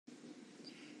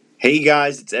Hey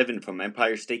guys, it's Evan from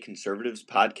Empire State Conservatives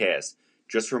Podcast.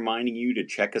 Just reminding you to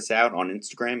check us out on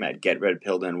Instagram at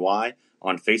GetRedPilledNY,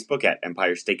 on Facebook at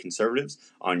Empire State Conservatives,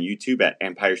 on YouTube at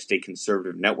Empire State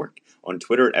Conservative Network, on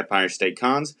Twitter at Empire State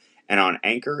Cons, and on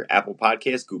Anchor, Apple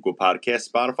Podcasts, Google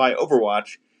Podcasts, Spotify,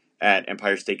 Overwatch at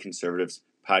Empire State Conservatives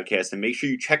Podcast. And make sure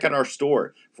you check out our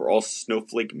store for all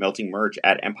snowflake melting merch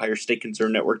at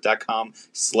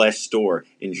EmpireStateConservative.com/store.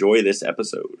 Enjoy this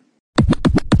episode.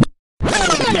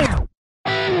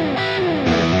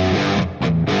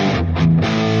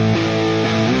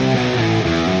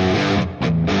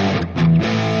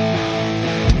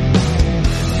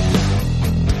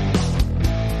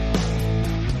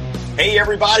 Hey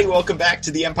everybody, welcome back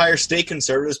to the Empire State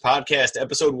Conservatives Podcast,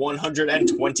 episode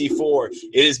 124. It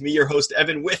is me, your host,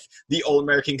 Evan, with the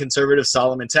All-American Conservative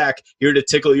Solomon Tack, here to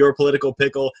tickle your political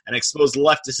pickle and expose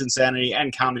leftist insanity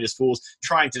and communist fools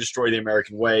trying to destroy the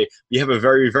American way. We have a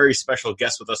very, very special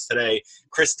guest with us today,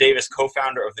 Chris Davis,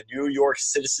 co-founder of the New York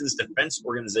Citizens Defense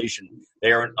Organization.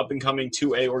 They are an up-and-coming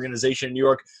 2A organization in New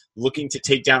York looking to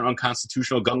take down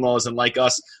unconstitutional gun laws and, like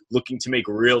us, looking to make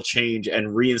real change and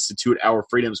reinstitute our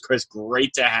freedoms. Chris,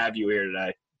 great to have you here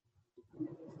today.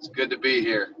 It's good to be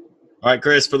here. All right,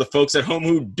 Chris, for the folks at home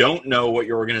who don't know what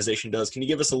your organization does, can you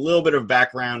give us a little bit of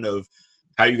background of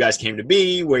how you guys came to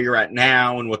be, where you're at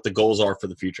now, and what the goals are for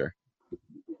the future?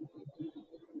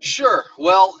 Sure.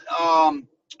 Well,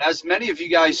 as many of you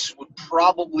guys would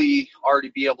probably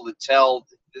already be able to tell,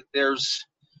 there's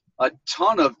a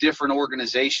ton of different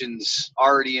organizations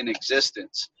already in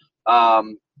existence.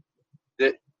 The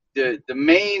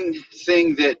main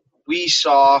thing that we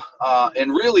saw,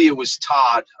 and really it was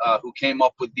Todd who came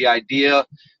up with the idea.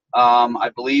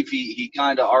 I believe he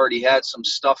kind of already had some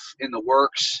stuff in the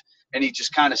works, and he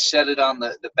just kind of set it on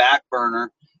the back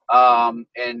burner. And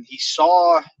I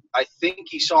think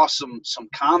he saw some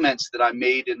comments that I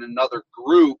made in another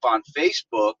group on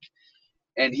Facebook,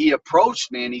 and he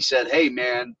approached me and he said, "Hey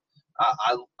man,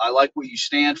 I like what you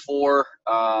stand for.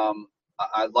 I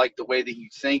like the way that you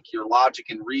think. Your logic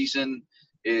and reason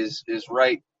is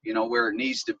right, where it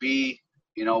needs to be,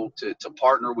 to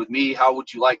partner with me. How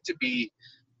would you like to be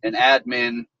an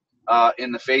admin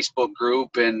in the Facebook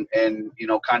group and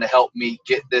kind of help me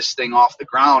get this thing off the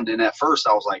ground?" And at first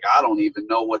I was like, I don't even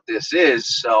know what this is.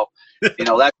 So,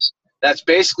 that's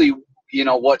basically,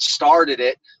 what started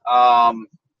it.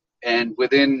 And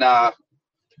within a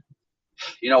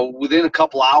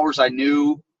couple hours, I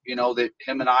knew, that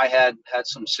him and I had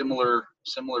some similar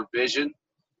vision.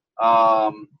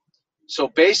 So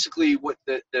basically, what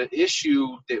the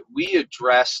issue that we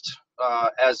addressed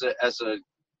as a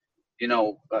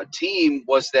team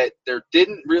was that there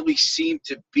didn't really seem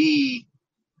to be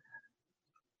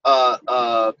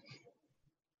a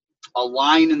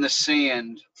line in the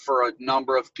sand for a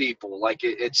number of people. Like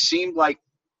it seemed like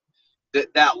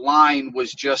that line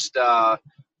was just.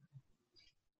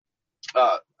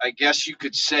 I guess you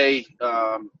could say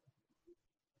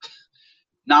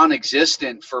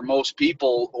non-existent for most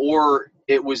people, or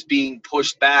it was being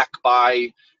pushed back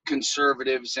by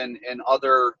conservatives and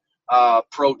other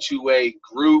pro-2A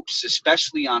groups,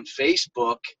 especially on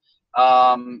Facebook.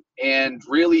 And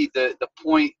really the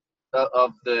point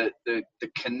of the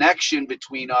connection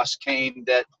between us came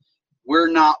that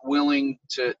we're not willing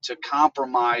to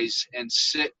compromise and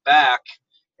sit back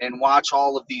and watch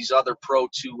all of these other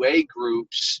pro-2A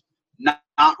groups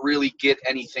not really get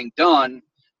anything done,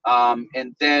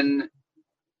 and then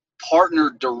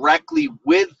partnered directly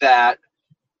with that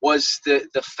was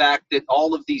the fact that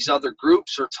all of these other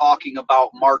groups are talking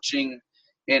about marching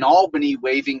in Albany,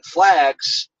 waving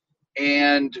flags,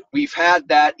 and we've had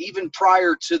that even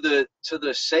prior to the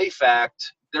SAFE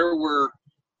Act. There were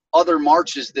other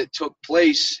marches that took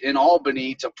place in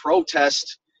Albany to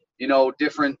protest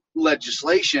different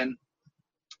legislation,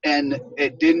 and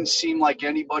it didn't seem like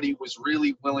anybody was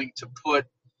really willing to put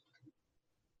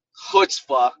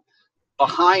chutzpah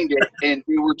behind it, and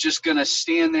we were just going to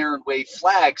stand there and wave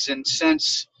flags. And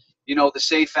since the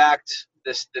SAFE Act,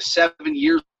 the 7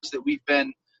 years that we've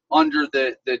been under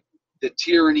the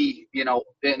tyranny,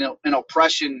 and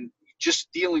oppression,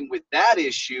 just dealing with that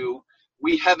issue,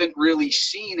 we haven't really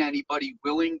seen anybody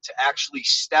willing to actually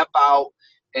step out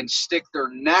and stick their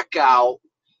neck out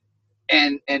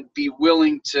and be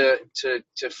willing to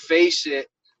face it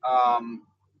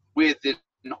with an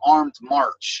armed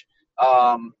march.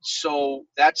 So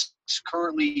that's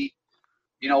currently,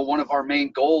 one of our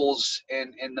main goals,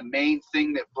 and the main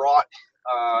thing that brought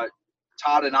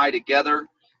Todd and I together,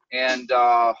 and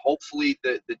hopefully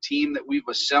the team that we've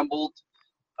assembled,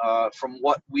 from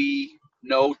what we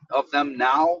know of them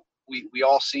now, we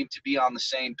all seem to be on the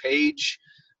same page.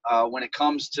 when it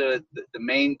comes to the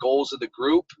main goals of the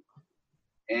group.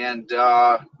 And,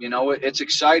 it's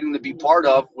exciting to be part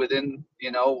of within,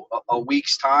 a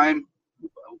week's time, a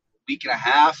week and a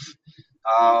half.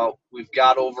 We've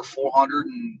got over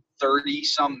 430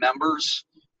 some members.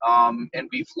 And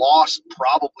we've lost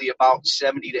probably about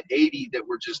 70 to 80 that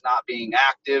were just not being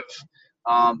active,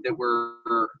 that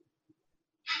were,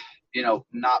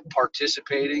 not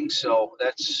participating. So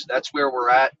that's where we're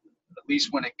at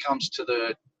least when it comes to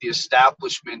the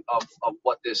establishment of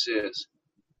what this is.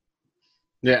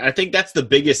 Yeah, I think that's the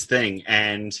biggest thing.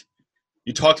 And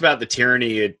you talked about the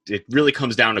tyranny. It really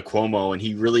comes down to Cuomo, and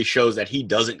he really shows that he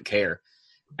doesn't care.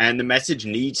 And the message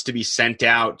needs to be sent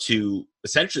out to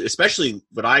essentially, especially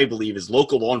what I believe is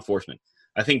local law enforcement.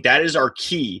 I think that is our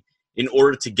key in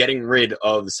order to getting rid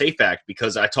of the SAFE Act,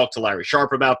 because I talked to Larry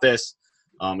Sharp about this.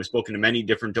 I've spoken to many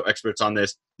different experts on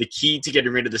this. The key to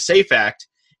getting rid of the SAFE Act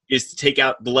is to take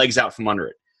out the legs out from under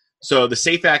it. So the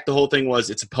SAFE Act, the whole thing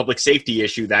was it's a public safety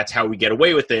issue. That's how we get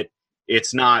away with it.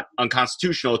 It's not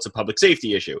unconstitutional. It's a public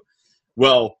safety issue.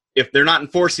 Well, if they're not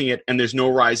enforcing it and there's no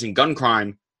rise in gun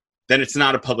crime, then it's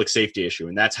not a public safety issue.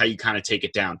 And that's how you kind of take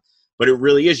it down. But it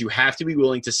really is. You have to be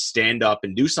willing to stand up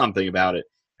and do something about it.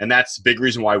 And that's the big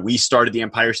reason why we started the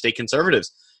Empire State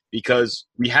Conservatives, because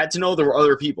we had to know there were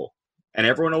other people. And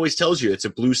everyone always tells you it's a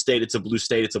blue state, it's a blue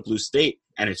state, it's a blue state.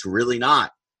 And it's really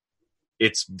not.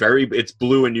 It's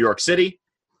blue in New York City.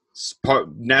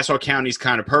 Nassau County's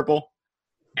kind of purple,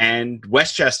 and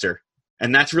Westchester,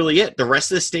 and that's really it. The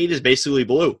rest of the state is basically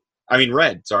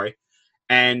red. Sorry,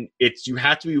 and you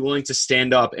have to be willing to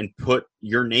stand up and put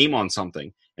your name on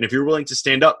something. And if you're willing to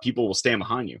stand up, people will stand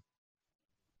behind you.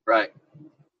 Right.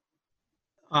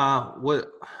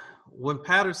 When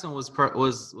Patterson was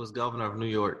governor of New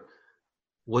York,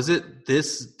 was it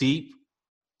this deep?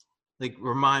 Like,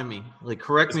 remind me. Like,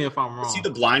 correct me if I'm wrong. Is he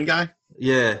the blind guy?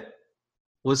 Yeah.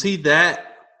 Was he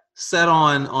that set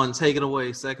on taking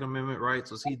away Second Amendment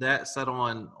rights? Was he that set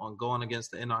on going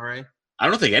against the NRA? I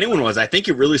don't think anyone was. I think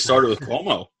it really started with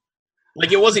Cuomo.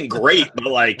 Like, it wasn't great, but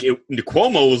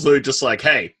Cuomo was literally just like,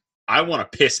 hey, I want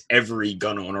to piss every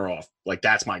gun owner off. Like,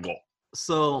 that's my goal.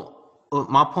 So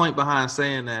my point behind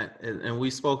saying that, and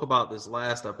we spoke about this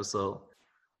last episode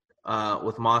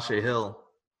with Moshe Hill,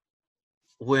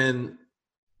 when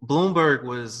Bloomberg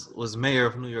was mayor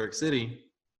of New York City,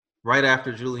 right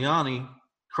after Giuliani,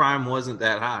 crime wasn't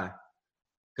that high.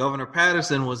 Governor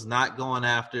Patterson was not going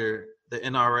after the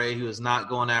NRA. He was not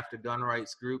going after gun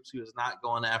rights groups. He was not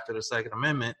going after the Second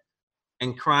Amendment,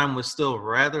 and crime was still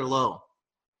rather low.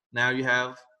 Now you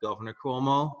have Governor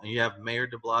Cuomo and you have Mayor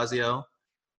de Blasio,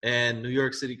 and New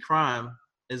York City crime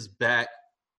is back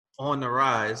on the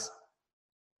rise.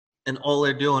 And all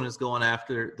they're doing is going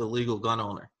after the legal gun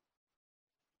owner.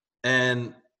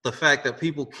 And the fact that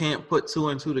people can't put two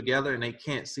and two together and they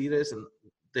can't see this, and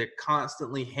they're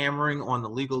constantly hammering on the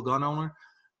legal gun owner,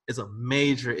 is a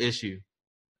major issue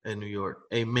in New York,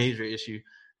 a major issue.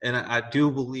 And I do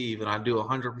believe, and I do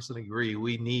 100% agree,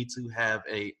 we need to have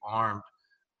a armed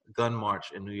gun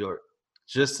march in New York,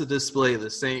 just to display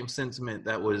the same sentiment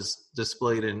that was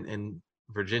displayed in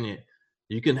Virginia.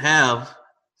 You can have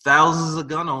thousands of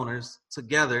gun owners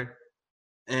together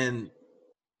and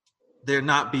there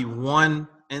not be one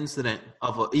incident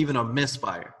of even a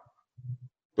misfire.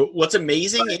 But what's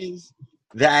amazing is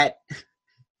that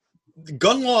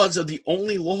gun laws are the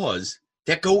only laws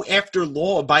that go after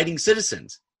law-abiding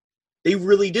citizens. They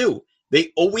really do.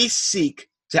 They always seek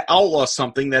to outlaw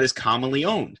something that is commonly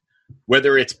owned,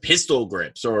 whether it's pistol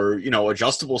grips or,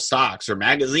 adjustable stocks or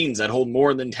magazines that hold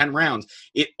more than 10 rounds.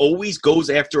 It always goes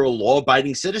after a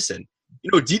law-abiding citizen.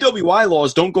 DWI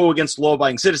laws don't go against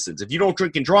law-abiding citizens. If you don't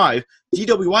drink and drive,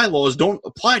 DWI laws don't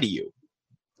apply to you.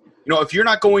 If you're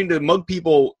not going to mug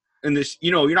people in this,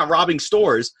 you're not robbing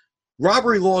stores,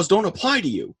 robbery laws don't apply to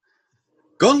you.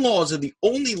 Gun laws are the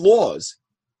only laws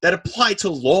that apply to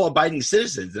law-abiding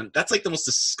citizens. And that's like the most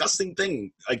disgusting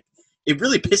thing. Like, it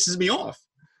really pisses me off.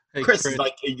 Hey, Chris, does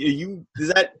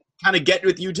that kind of get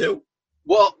with you too?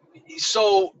 Well,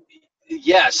 so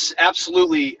yes,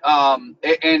 absolutely. And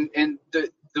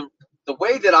the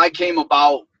way that I came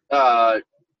about,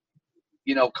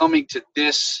 coming to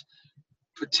this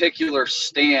particular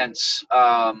stance,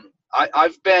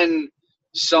 I've been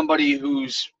somebody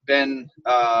who's been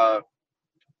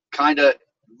kind of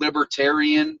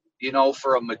libertarian,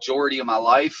 for a majority of my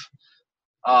life.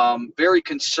 Very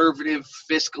conservative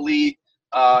fiscally,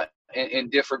 in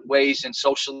different ways and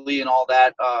socially and all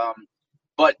that.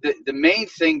 But the main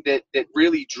thing that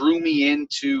really drew me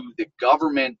into the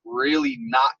government really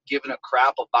not giving a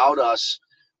crap about us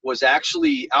was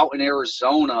actually out in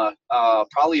Arizona,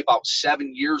 probably about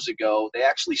 7 years ago. They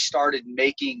actually started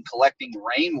collecting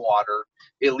rainwater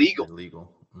illegal.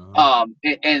 Mm-hmm.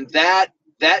 And that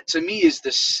to me is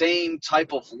the same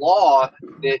type of law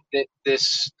that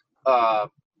this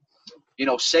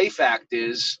SAFE Act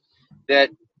is, that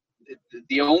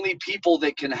the only people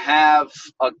that can have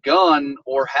a gun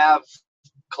or have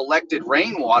collected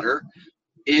rainwater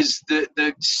is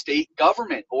the state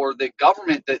government, or the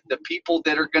government, the people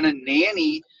that are going to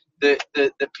nanny the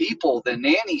people, the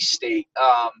nanny state.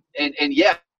 And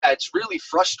yeah, it's really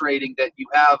frustrating that you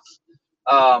have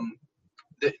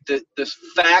the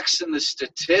facts and the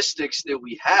statistics that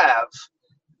we have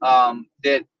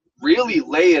that really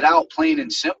lay it out plain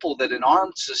and simple, that an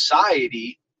armed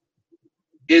society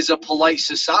is a polite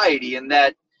society, and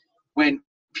that when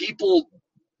people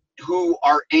who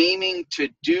are aiming to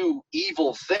do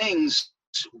evil things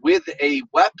with a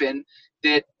weapon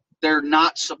that they're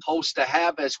not supposed to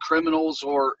have as criminals,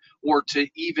 or to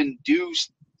even do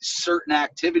certain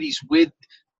activities with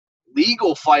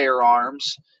legal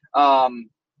firearms,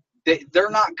 they're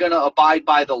not going to abide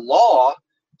by the law.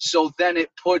 So then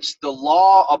it puts the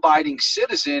law-abiding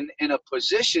citizen in a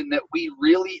position that we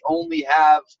really only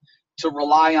have to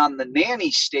rely on the nanny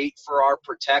state for our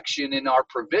protection and our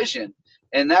provision.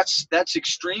 And that's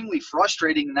extremely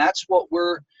frustrating. And that's what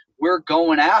we're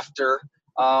going after.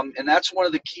 And that's one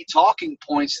of the key talking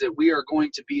points that we are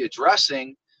going to be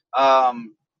addressing,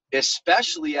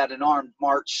 especially at an armed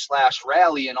march /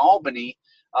 rally in Albany.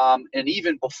 And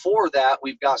even before that,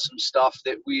 we've got some stuff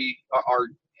that we are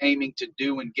aiming to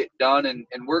do and get done.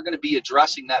 And we're going to be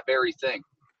addressing that very thing.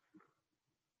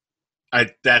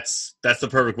 That's the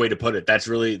perfect way to put it.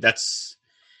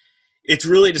 It's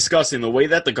really disgusting the way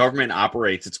that the government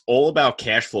operates. It's all about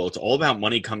cash flow. It's all about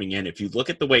money coming in. If you look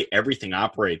at the way everything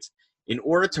operates, in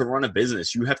order to run a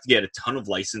business, you have to get a ton of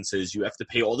licenses. You have to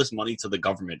pay all this money to the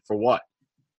government for what?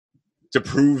 To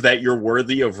prove that you're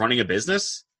worthy of running a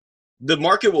business? The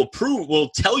market will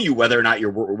tell you whether or not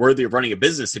you're worthy of running a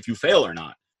business if you fail or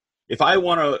not. If I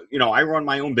want to, I run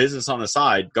my own business on the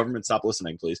side, government stop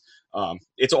listening, please.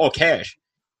 It's all cash.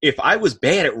 If I was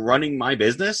bad at running my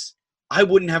business, I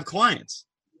wouldn't have clients.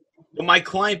 But my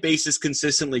client base is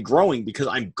consistently growing because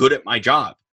I'm good at my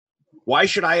job. Why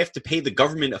should I have to pay the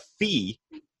government a fee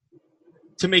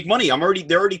to make money?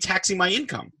 They're already taxing my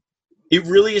income. It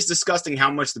really is disgusting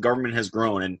how much the government has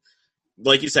grown. And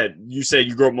like you said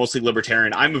you grew up mostly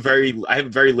libertarian. I have a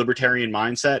very libertarian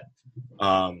mindset.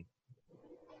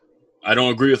 I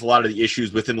don't agree with a lot of the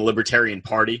issues within the Libertarian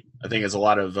Party. I think there's a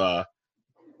lot of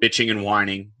bitching and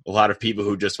whining. A lot of people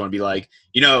who just want to be like,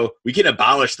 we can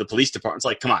abolish the police department. It's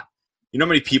like, come on. You know how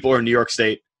many people are in New York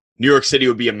State? New York City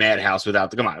would be a madhouse without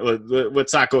come on.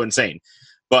 Let's not go insane.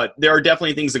 But there are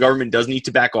definitely things the government does need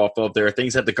to back off of. There are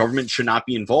things that the government should not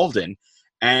be involved in.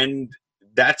 And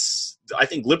I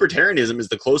think libertarianism is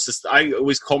the closest. I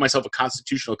always call myself a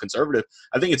constitutional conservative.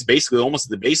 I think it's basically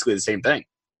the same thing.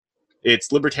 It's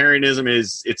libertarianism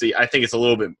I think it's a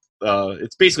little bit,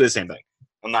 it's basically the same thing.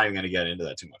 I'm not even going to get into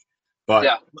that too much. But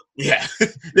yeah.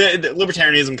 the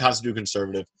libertarianism, constitutional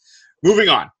conservative. Moving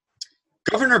on.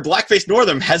 Governor Blackface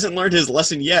Northam hasn't learned his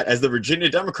lesson yet, as the Virginia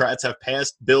Democrats have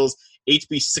passed bills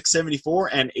HB 674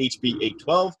 and HB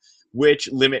 812,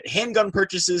 which limit handgun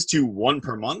purchases to 1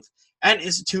 per month and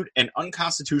institute an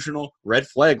unconstitutional red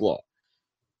flag law.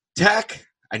 Tack,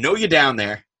 I know you're down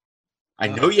there. I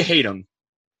know you hate him.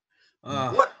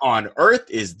 What on earth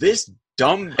is this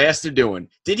dumb bastard doing?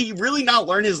 Did he really not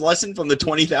learn his lesson from the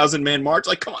 20,000 man march?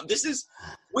 Like, come on,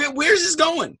 where's this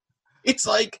going? It's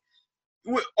like,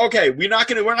 okay, we're not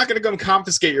gonna go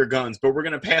confiscate your guns, but we're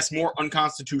gonna pass more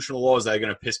unconstitutional laws that are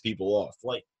gonna piss people off.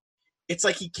 Like, it's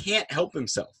like he can't help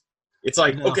himself. It's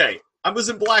like, okay, I was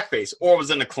in blackface or I was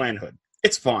in a Klan hood.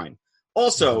 It's fine.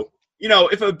 Also,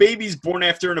 if a baby's born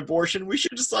after an abortion, we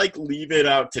should just like leave it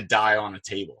out to die on a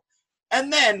table.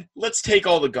 And then let's take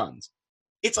all the guns.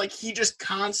 It's like he just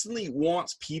constantly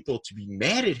wants people to be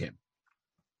mad at him.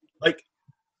 Like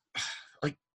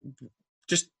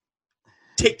just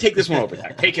take this one over.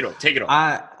 Take it over.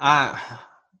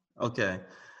 Okay.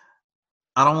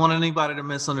 I don't want anybody to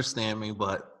misunderstand me,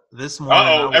 but this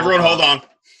morning. Everyone hold on.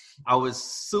 I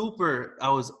was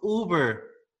uber,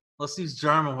 let's use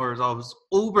German words. I was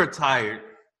uber tired,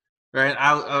 right?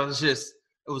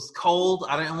 It was cold.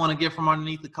 I didn't want to get from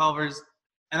underneath the covers.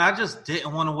 And I just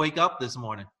didn't want to wake up this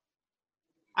morning.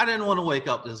 I didn't want to wake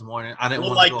up this morning. I didn't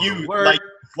want to go to work.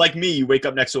 Like me, you wake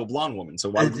up next to a blonde woman. So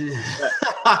why would you do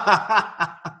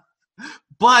that?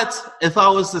 But if I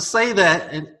was to say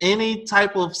that in any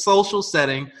type of social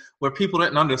setting where people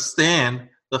didn't understand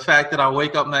the fact that I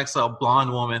wake up next to a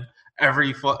blonde woman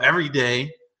every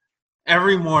day,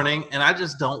 every morning, and I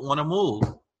just don't want to move.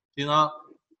 You know,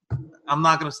 I'm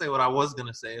not going to say what I was going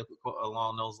to say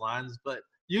along those lines, but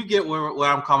you get where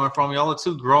I'm coming from. Y'all are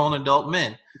two grown adult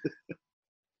men.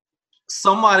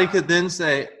 Somebody could then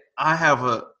say, I have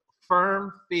a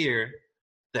firm fear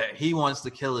that he wants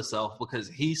to kill himself because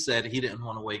he said he didn't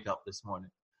want to wake up this morning.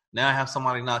 Now I have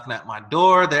somebody knocking at my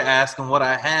door. They're asking what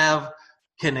I have.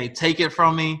 Can they take it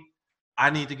from me? I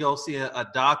need to go see a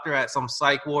doctor at some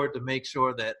psych ward to make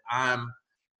sure that I'm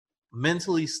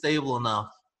mentally stable enough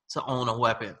to own a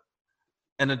weapon.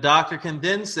 And the doctor can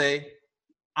then say,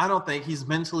 I don't think he's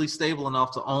mentally stable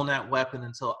enough to own that weapon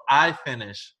until I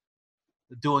finish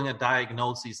doing a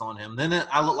diagnosis on him. Then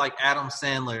I look like Adam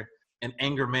Sandler in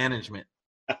Anger Management.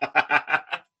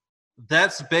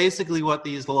 That's basically what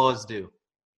these laws do.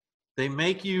 They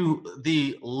make you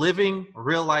the living,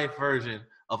 real-life version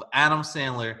of Adam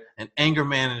Sandler and Anger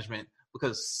Management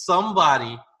because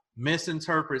somebody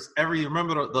misinterprets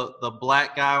remember the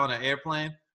black guy on an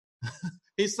airplane?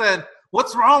 He said,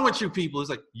 what's wrong with you people? He's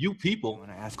like, you people. When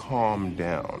I ask, calm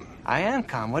down. I am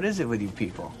calm. What is it with you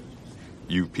people?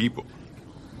 You people.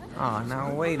 Oh,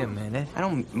 now wait a minute. I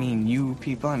don't mean you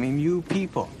people. I mean you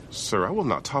people. Sir, I will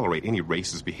not tolerate any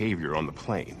racist behavior on the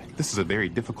plane. This is a very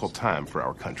difficult time for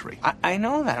our country. I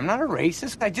know that. I'm not a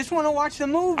racist. I just want to watch the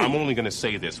movie. I'm only going to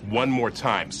say this one more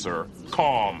time, sir.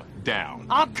 Calm down.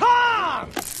 I'm calm!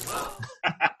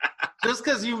 Just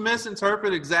because you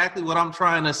misinterpret exactly what I'm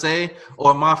trying to say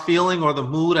or my feeling or the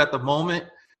mood at the moment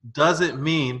doesn't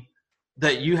mean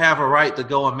that you have a right to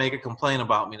go and make a complaint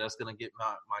about me that's going to get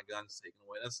my guns taken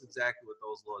away. That's exactly what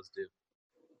those laws do.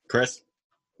 Chris?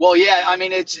 Well, yeah, I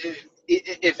mean,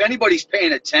 if anybody's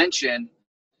paying attention,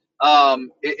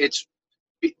 it's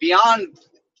beyond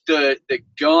the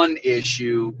gun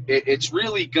issue. It's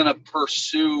really going to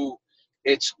pursue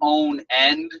its own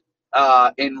end.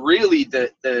 And really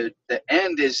the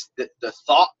end is the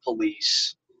thought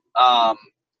police.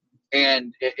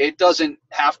 And it doesn't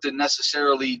have to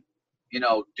necessarily,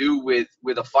 do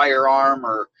with a firearm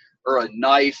or a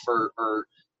knife or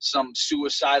some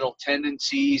suicidal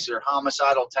tendencies or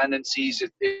homicidal tendencies.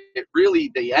 It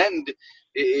really, the end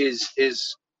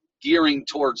is gearing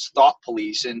towards thought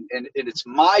police. And it's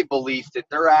my belief that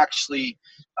they're actually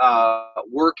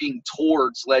working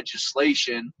towards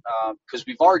legislation because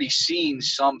we've already seen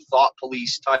some thought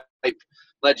police type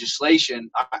legislation.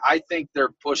 I think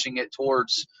they're pushing it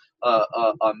towards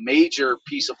a major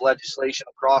piece of legislation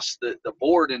across the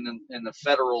board in the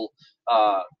federal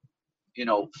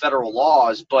federal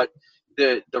laws. But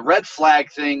the red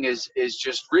flag thing is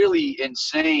just really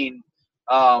insane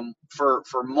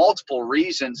for multiple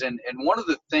reasons. And one of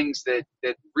the things that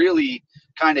really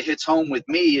kind of hits home with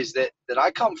me is that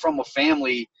I come from a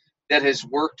family that has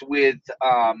worked with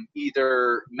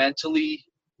either mentally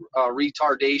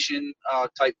retardation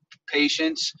type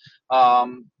patients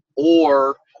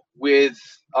or with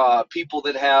people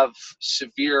that have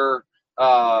severe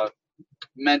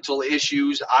mental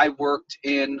issues. I worked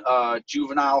in a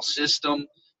juvenile system,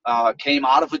 came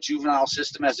out of a juvenile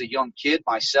system as a young kid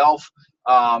myself.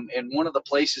 And one of the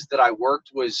places that I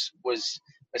worked was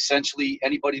essentially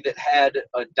anybody that had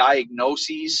a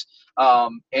diagnosis.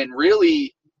 And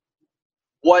really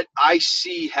what I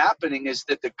see happening is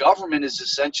that the government is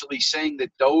essentially saying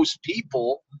that those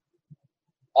people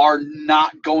are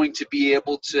not going to be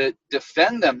able to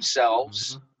defend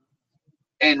themselves. Mm-hmm.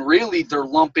 And really they're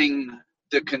lumping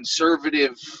the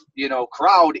conservative,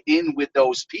 crowd in with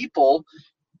those people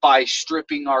by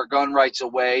stripping our gun rights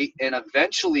away. And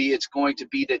eventually it's going to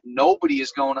be that nobody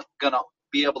is going to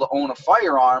be able to own a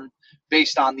firearm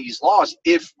based on these laws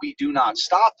if we do not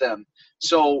stop them.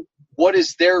 So what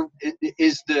is the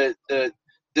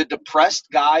depressed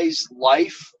guy's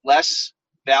life less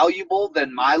valuable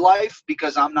than my life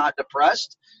because I'm not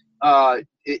depressed?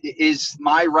 Is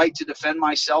my right to defend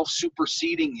myself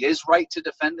superseding his right to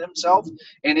defend himself?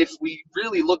 And if we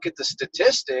really look at the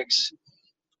statistics,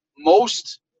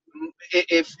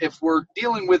 if we're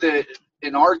dealing with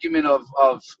an argument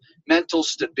of mental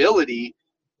stability,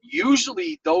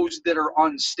 usually those that are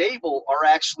unstable are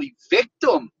actually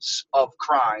victims of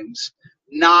crimes,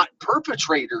 not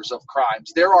perpetrators of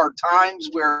crimes. There are times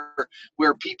where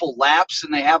people lapse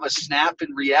and they have a snap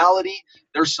in reality.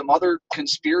 There's some other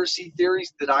conspiracy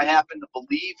theories that I happen to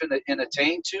believe and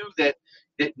attain to that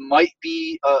might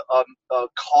be a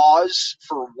cause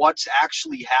for what's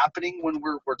actually happening when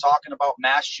we're talking about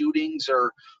mass shootings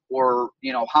or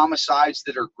homicides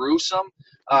that are gruesome.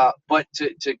 But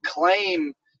to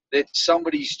claim that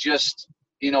somebody's just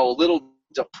a little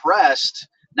depressed,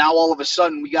 now all of a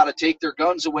sudden we got to take their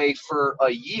guns away for a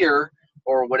year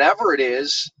or whatever it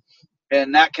is,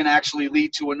 And that can actually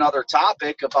lead to another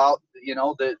topic about,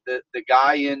 the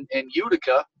guy in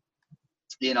Utica,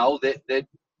 that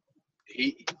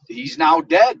he's now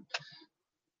dead.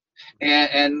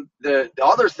 And the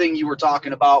other thing you were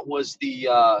talking about was the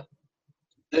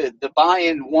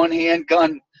buying one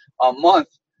handgun a month.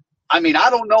 I mean, I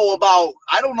don't know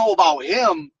about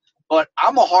him, but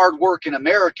I'm a hardworking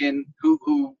American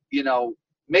who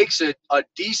makes a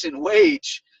decent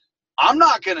wage. I'm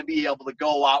not going to be able to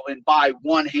go out and buy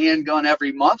one handgun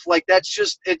every month. Like,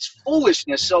 it's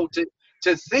foolishness. So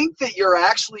to think that you're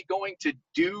actually going to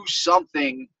do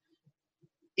something,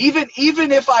 even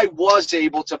if I was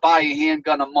able to buy a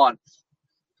handgun a month,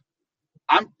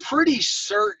 I'm pretty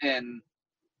certain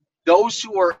those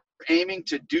who are aiming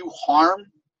to do harm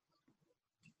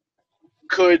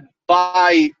could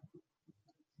buy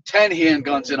 10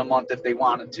 handguns in a month if they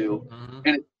wanted to. Mm-hmm.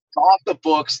 And it's off the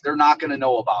books. They're not going to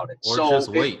know about it. Or so just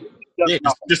wait. Yeah,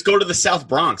 just go to the South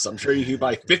Bronx. I'm sure you can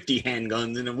buy 50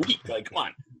 handguns in a week. Like, come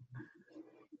on.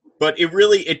 But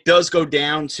it does go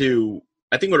down to,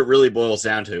 I think what it really boils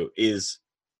down to is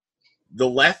the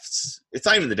left's, it's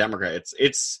not even the Democrats,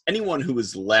 it's anyone who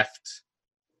is left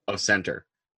of center.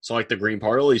 So like the Green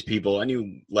Party, all these people,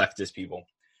 any leftist people,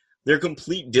 their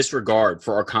complete disregard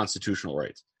for our constitutional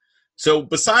rights. So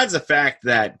besides the fact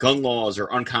that gun laws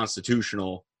are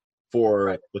unconstitutional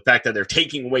for the fact that they're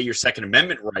taking away your Second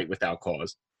Amendment right without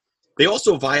cause, they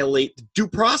also violate due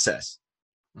process.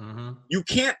 Mm-hmm. You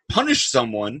can't punish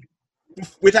someone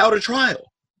without a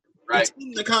trial. Right. It's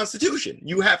in the Constitution.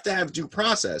 You have to have due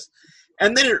process.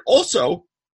 And then it also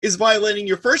is violating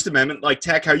your First Amendment, like,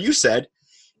 Tack, how you said,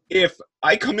 if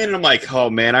I come in and I'm like, oh,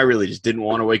 man, I really just didn't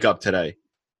want to wake up today.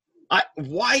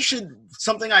 Why should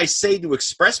something I say to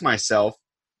express myself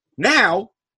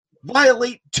now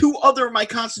violate two other of my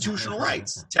constitutional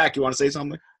rights? Tack, you want to say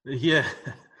something? Yeah.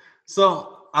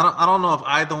 So I don't know if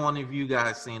either one of you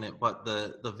guys seen it, but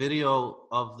the video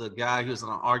of the guy who was in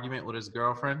an argument with his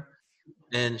girlfriend,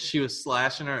 and she was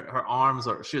slashing her arms,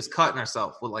 or she was cutting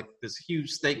herself with like this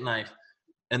huge steak knife.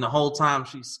 And the whole time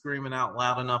she's screaming out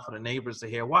loud enough for the neighbors to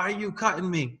hear, "Why are you cutting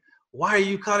me? Why are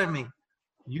you cutting me?"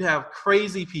 You have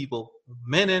crazy people,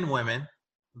 men and women,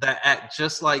 that act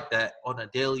just like that on a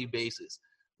daily basis.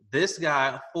 This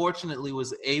guy, fortunately,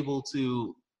 was able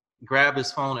to grab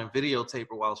his phone and videotape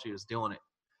her while she was doing it.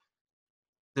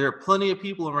 There are plenty of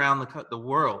people around the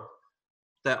world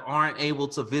that aren't able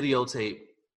to videotape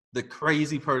the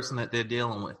crazy person that they're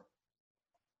dealing with.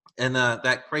 And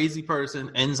that crazy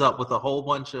person ends up with a whole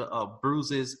bunch of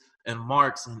bruises and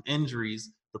marks and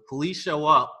injuries. The police show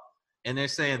up, and they're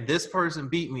saying, this person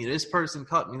beat me, this person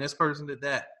cut me, this person did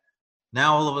that.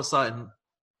 Now, all of a sudden,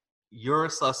 you're a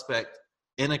suspect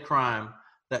in a crime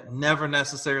that never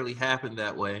necessarily happened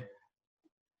that way,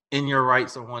 and your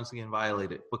rights are once again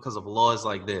violated because of laws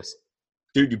like this.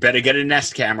 Dude, you better get a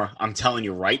Nest camera. I'm telling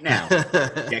you right now.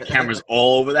 Get cameras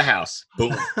all over the house.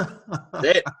 Boom. That's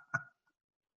it.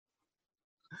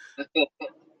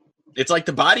 It's like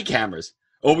the body cameras.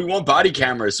 Oh, we want body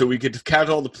cameras so we could catch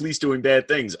all the police doing bad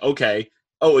things. Okay.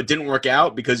 Oh, it didn't work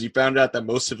out because you found out that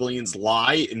most civilians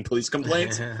lie in police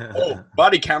complaints? Oh,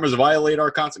 body cameras violate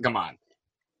our concept. Come on.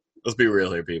 Let's be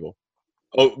real here, people.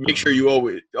 Oh, make sure you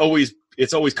always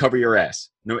cover your ass.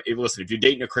 No, listen, if you're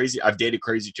dating I've dated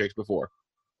crazy chicks before.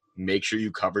 Make sure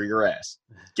you cover your ass.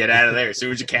 Get out of there as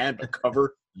soon as you can, but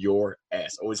cover your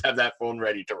ass. Always have that phone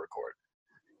ready to record.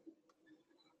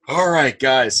 All right,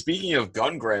 guys, speaking of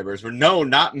gun grabbers,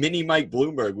 not Mini Mike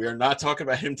Bloomberg. We are not talking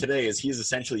about him today, as he is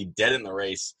essentially dead in the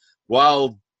race,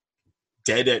 while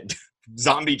dead at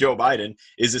zombie Joe Biden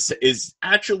is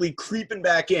actually creeping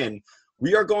back in.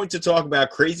 We are going to talk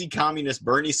about crazy communist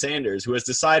Bernie Sanders, who has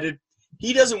decided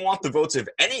he doesn't want the votes of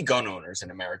any gun owners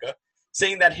in America,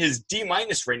 saying that his D-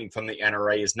 rating from the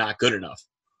NRA is not good enough.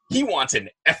 He wants an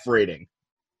F rating,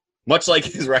 much like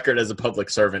his record as a public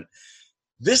servant.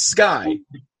 This guy,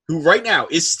 who right now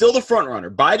is still the front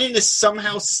runner, Biden is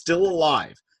somehow still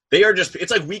alive.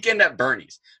 It's like Weekend at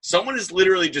Bernie's. Someone is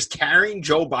literally just carrying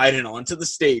Joe Biden onto the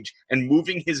stage and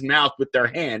moving his mouth with their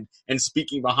hand and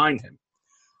speaking behind him.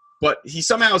 But he's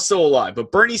somehow still alive.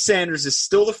 But Bernie Sanders is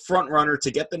still the front runner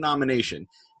to get the nomination.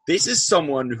 This is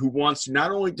someone who wants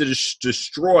not only to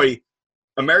destroy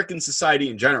American society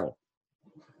in general,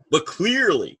 but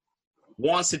clearly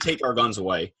wants to take our guns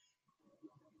away.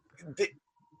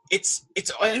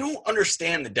 I don't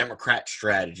understand the Democrat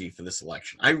strategy for this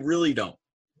election. I really don't.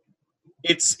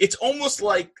 It's almost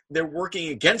like they're working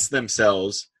against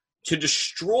themselves to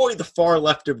destroy the far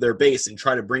left of their base and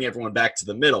try to bring everyone back to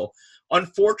the middle.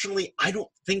 Unfortunately, I don't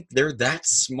think they're that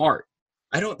smart.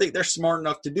 I don't think they're smart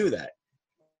enough to do that.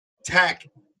 Tack,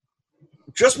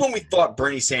 just when we thought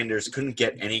Bernie Sanders couldn't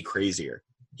get any crazier,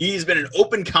 he's been an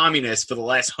open communist for the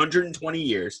last 120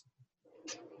 years.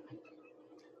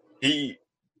 He's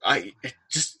an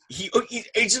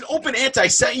open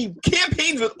anti-Semite. He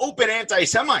campaigns with open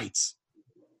anti-Semites.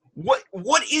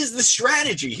 What is the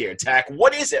strategy here, Tack?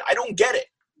 What is it? I don't get it.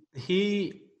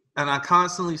 And I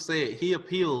constantly say it, he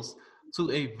appeals to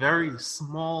a very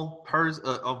small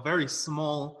a very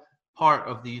small part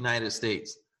of the United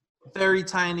States. Very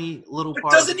tiny little part.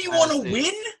 But doesn't he want to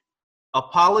win?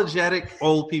 Apologetic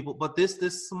old people, but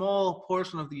this small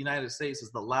portion of the United States is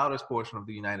the loudest portion of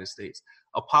the United States.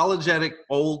 Apologetic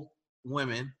old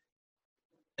women,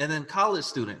 and then college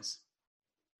students.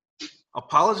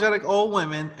 Apologetic old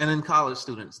women, and then college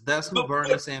students. That's who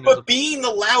Bernie Sanders. But being the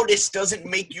loudest doesn't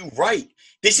make you right.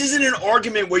 This isn't an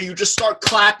argument where you just start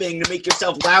clapping to make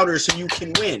yourself louder so you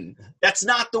can win. That's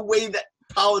not the way that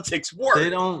politics work. They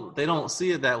don't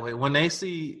see it that way. When they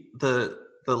see the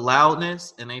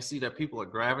loudness and they see that people are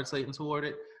gravitating toward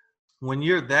it, when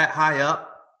you're that high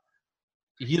up,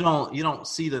 you don't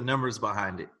see the numbers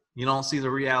behind it. You don't see the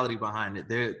reality behind it.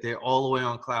 They're all the way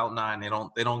on cloud nine. They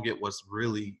don't get what's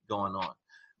really going on.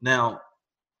 Now,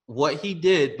 what he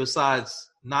did besides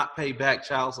not pay back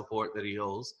child support that he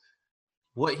owes,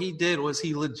 what he did was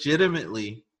he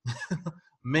legitimately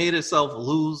made himself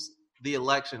lose the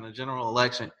election, the general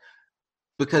election,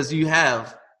 because you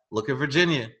have, look at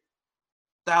Virginia,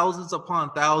 thousands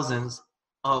upon thousands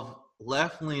of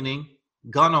left-leaning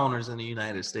gun owners in the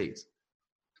United States,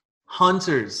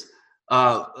 hunters,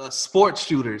 sports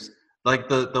shooters. Like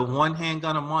the one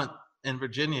handgun a month in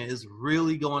Virginia is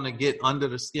really going to get under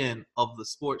the skin of the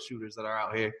sports shooters that are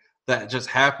out here that just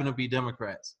happen to be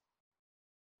Democrats.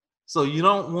 So you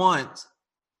don't want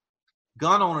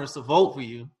gun owners to vote for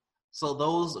you. So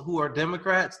those who are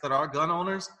Democrats that are gun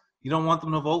owners, you don't want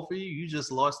them to vote for you. You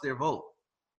just lost their vote.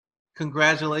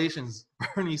 Congratulations,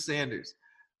 Bernie Sanders.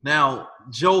 Now,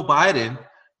 Joe Biden,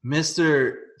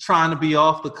 Mr. trying to be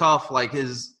off the cuff like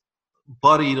his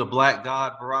buddy, the black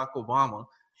god, Barack Obama.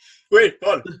 Wait,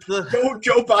 hold on.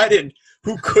 Joe Biden,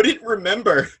 who couldn't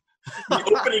remember the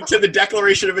opening to the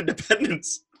Declaration of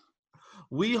Independence.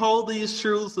 We hold these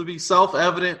truths to be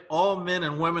self-evident. All men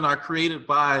and women are created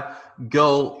by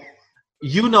go.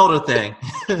 You know the thing.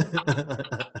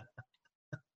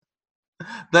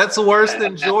 That's worse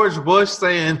than George Bush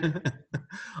saying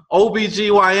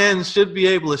OBGYNs should be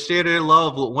able to share their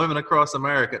love with women across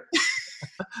America.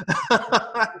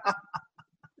 What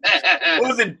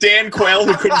was it, Dan Quayle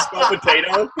who couldn't spell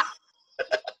potato?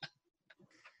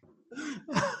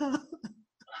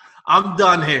 I'm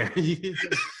done here.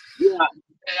 Yeah,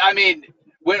 I mean,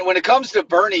 when it comes to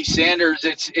Bernie Sanders,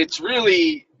 it's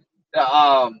really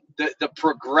the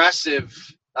progressive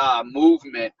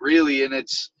movement, really, and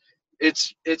it's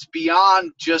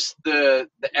beyond just the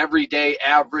everyday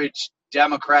average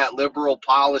Democrat liberal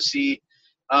policy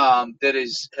that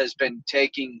has been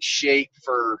taking shape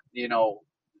for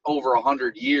over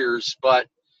 100 years, but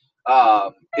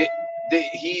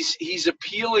he's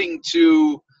appealing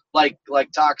to, like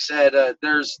Doc said,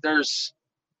 there's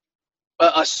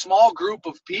a small group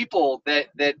of people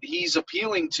that he's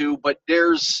appealing to, but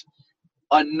there's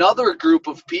another group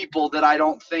of people that I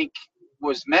don't think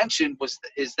was mentioned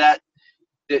is that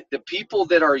the people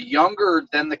that are younger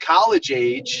than the college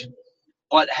age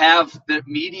but have the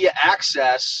media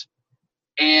access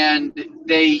and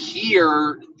they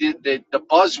hear the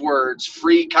buzzwords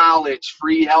free college,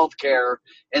 free healthcare,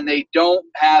 and they don't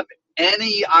have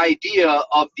any idea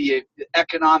of the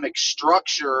economic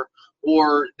structure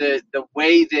or the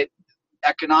way that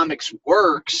economics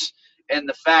works, and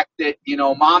the fact that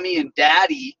mommy and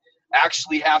daddy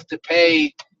actually have to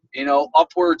pay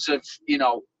upwards of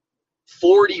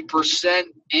 40%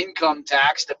 income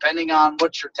tax depending on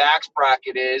what your tax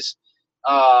bracket is,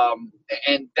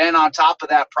 and then on top of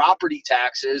that property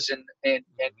taxes, and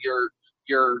your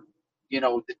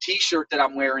the t-shirt that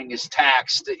I'm wearing is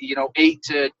taxed 8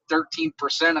 to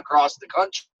 13% across the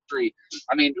country.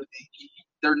 I mean,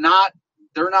 they're not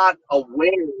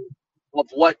aware of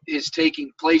what is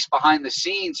taking place behind the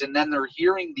scenes, and then they're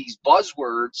hearing these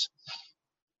buzzwords,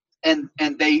 and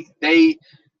they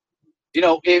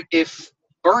if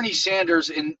Bernie Sanders,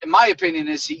 in my opinion,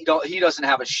 is he doesn't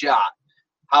have a shot.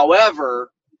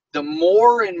 However, the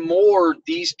more and more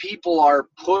these people are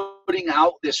putting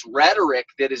out this rhetoric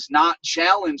that is not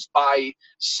challenged by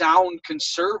sound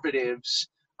conservatives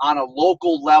on a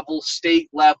local level, state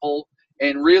level,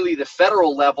 and really the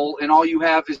federal level, and all you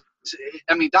have is,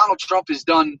 Donald Trump has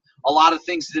done a lot of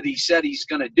things that he said he's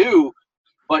going to do,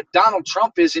 but Donald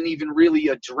Trump isn't even really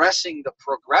addressing the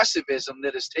progressivism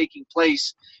that is taking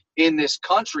place in this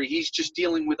country. He's just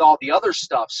dealing with all the other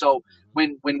stuff. So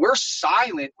when we're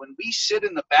silent, when we sit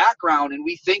in the background and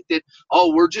we think that,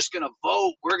 oh, we're just going to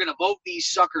vote, we're going to vote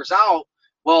these suckers out.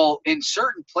 Well, in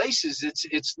certain places,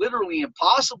 it's literally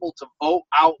impossible to vote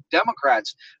out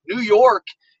Democrats. New York,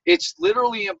 it's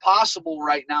literally impossible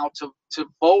right now to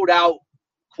vote out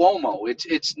Cuomo.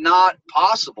 It's not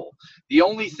possible. The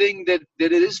only thing that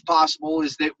it is possible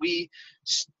is that we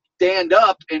stand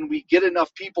up and we get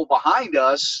enough people behind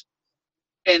us,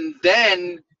 and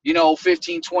then,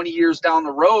 15, 20 years down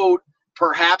the road,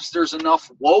 perhaps there's enough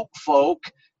woke folk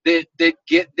that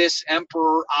get this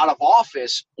emperor out of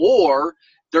office, or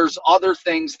there's other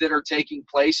things that are taking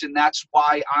place, and that's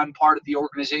why I'm part of the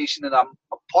organization that I'm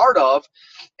a part of,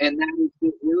 and that is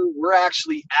that we're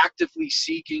actually actively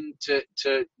seeking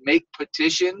to make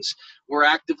petitions. We're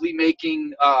actively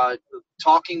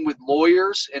talking with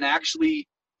lawyers and actually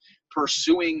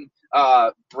pursuing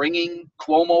bringing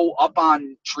Cuomo up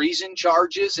on treason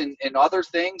charges and other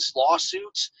things,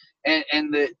 lawsuits,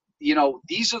 and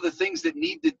these are the things that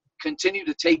need to continue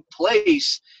to take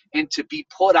place and to be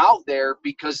put out there,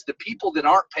 because the people that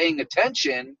aren't paying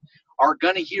attention are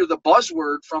going to hear the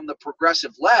buzzword from the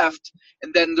progressive left,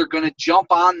 and then they're going to jump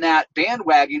on that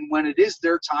bandwagon when it is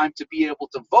their time to be able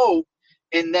to vote,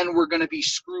 and then we're going to be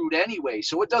screwed anyway.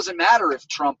 So it doesn't matter if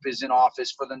Trump is in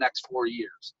office for the next 4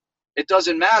 years. It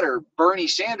doesn't matter. Bernie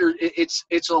Sanders,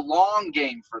 it's a long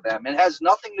game for them. It has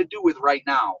nothing to do with right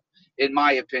now, in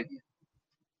my opinion.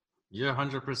 You're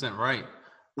 100% right.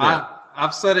 Yeah.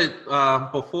 I've said it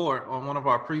before on one of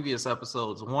our previous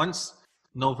episodes. Once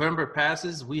November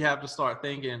passes, we have to start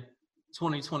thinking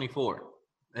 2024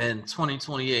 and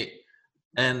 2028.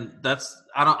 And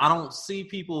I don't see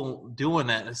people doing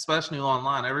that, especially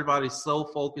online. Everybody's so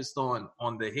focused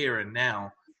on the here and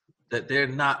now that they're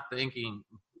not thinking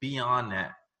beyond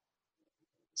that.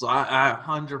 So I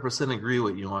 100% agree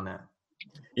with you on that.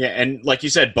 Yeah, and like you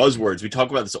said, buzzwords. We talk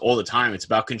about this all the time. It's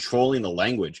about controlling the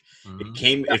language.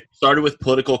 Mm-hmm. It started with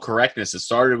political correctness. It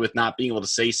started with not being able to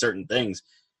say certain things.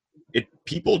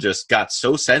 People just got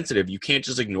so sensitive. You can't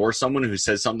just ignore someone who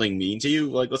says something mean to you.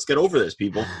 Like, let's get over this,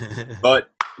 people. But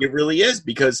it really is,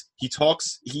 because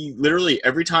he literally,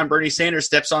 every time Bernie Sanders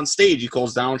steps on stage, he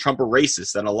calls Donald Trump a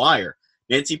racist and a liar.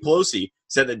 Nancy Pelosi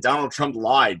said that Donald Trump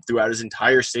lied throughout his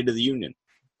entire State of the Union.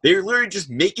 They're literally just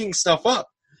making stuff up.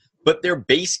 But their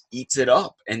base eats it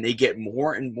up, and they get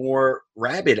more and more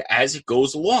rabid as it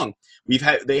goes along.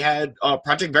 They had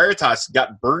Project Veritas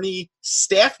got Bernie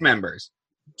staff members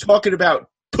talking about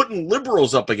putting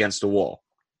liberals up against a wall.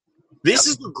 This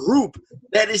is a group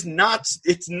that is not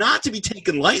to be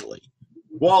taken lightly.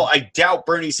 While I doubt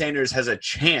Bernie Sanders has a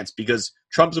chance, because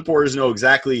Trump supporters know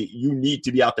exactly you need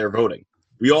to be out there voting.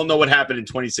 We all know what happened in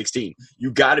 2016.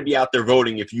 You got to be out there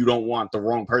voting if you don't want the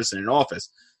wrong person in office.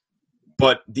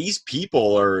 But these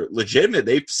people are legitimate.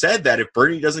 They've said that if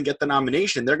Bernie doesn't get the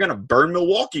nomination, they're going to burn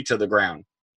Milwaukee to the ground.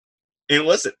 And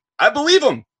listen, I believe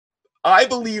them. I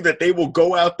believe that they will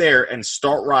go out there and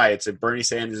start riots if Bernie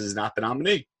Sanders is not the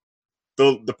nominee.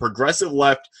 The progressive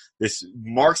left, this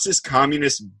Marxist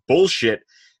communist bullshit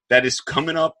that is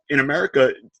coming up in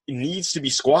America, needs to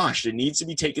be squashed. It needs to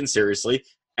be taken seriously,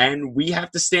 and we have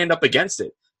to stand up against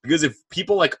it. Because if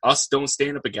people like us don't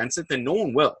stand up against it, then no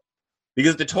one will.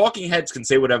 Because the talking heads can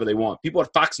say whatever they want. People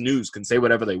at Fox News can say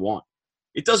whatever they want.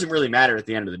 It doesn't really matter at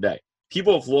the end of the day.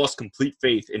 People have lost complete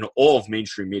faith in all of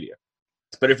mainstream media.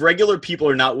 But if regular people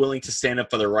are not willing to stand up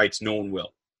for their rights, no one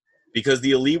will. Because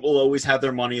the elite will always have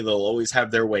their money. They'll always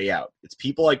have their way out. It's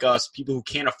people like us, people who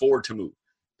can't afford to move,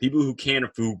 people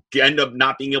who end up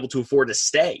not being able to afford to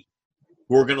stay,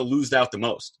 who are going to lose out the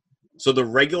most. So the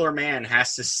regular man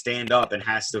has to stand up and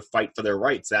has to fight for their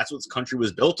rights. That's what this country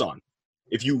was built on.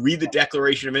 If you read the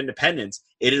Declaration of Independence,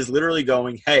 it is literally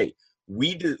going, hey,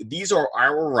 these are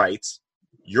our rights.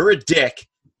 You're a dick.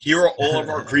 Here are all of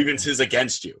our grievances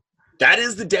against you. That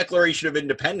is the Declaration of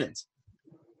Independence.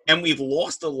 And we've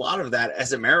lost a lot of that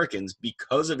as Americans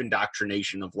because of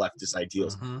indoctrination of leftist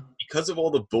ideals, because of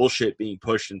all the bullshit being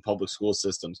pushed in public school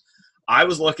systems. I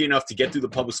was lucky enough to get through the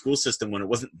public school system when it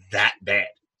wasn't that bad.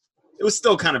 It was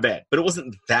still kind of bad, but it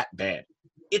wasn't that bad.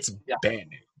 It's bad.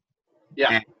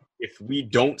 Yeah. And if we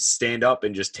don't stand up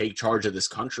and just take charge of this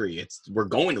country, we're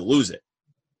going to lose it.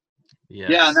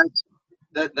 Yes. Yeah,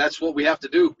 and that's what we have to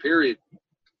do. Period.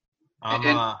 I'm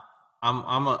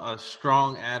a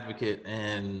strong advocate,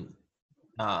 and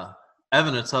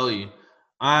Evan will tell you,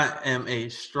 I am a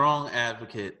strong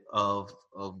advocate of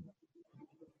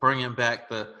bringing back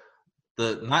the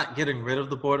not getting rid of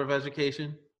the Board of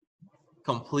Education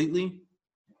completely,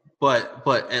 but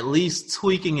at least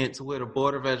tweaking it to where the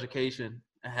Board of Education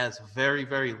has very,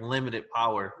 very limited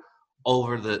power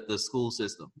over the school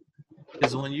system.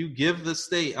 Because when you give the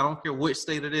state, I don't care which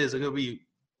state it is, it could be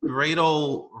great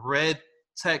old red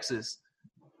Texas,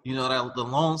 you know, that the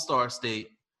Lone Star State.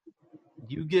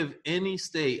 You give any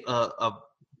state a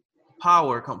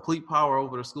power, complete power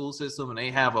over the school system, and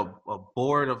they have a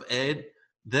board of ed,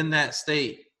 then that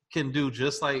state can do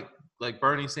just like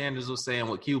Bernie Sanders was saying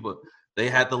with Cuba. They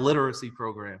had the literacy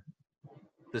program.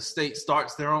 The state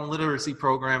starts their own literacy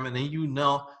program, and then you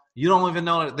don't even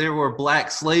know that there were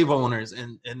black slave owners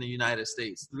in the United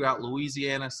States, throughout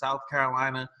Louisiana, South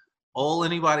Carolina. All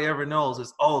anybody ever knows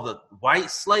is, the white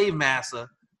slave master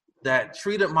that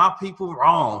treated my people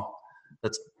wrong.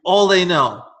 That's all they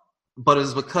know. But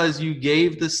it's because you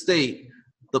gave the state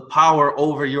the power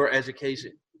over your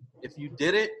education. If you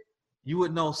did it, you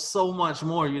would know so much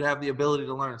more. You'd have the ability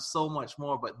to learn so much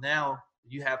more. But now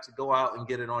you have to go out and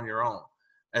get it on your own,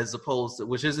 as opposed to,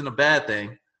 which isn't a bad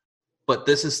thing, but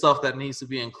this is stuff that needs to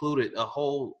be included, a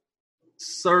whole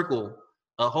circle,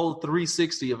 a whole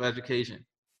 360 of education.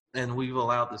 And we've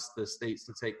allowed the states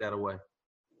to take that away.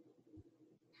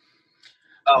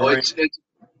 Oh,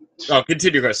 Right.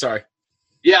 Continue, Chris. Sorry.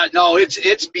 Yeah, no,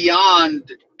 it's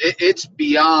beyond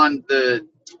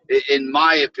in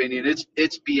my opinion,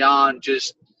 it's beyond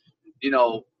just,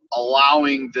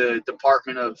 allowing the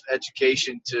Department of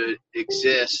Education to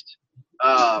exist.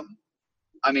 I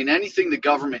mean, anything the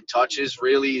government touches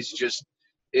really is just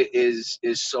is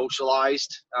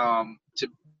socialized.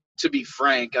 To be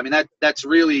frank, I mean that's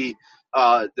really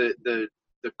the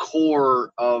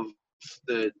core of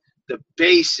the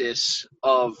basis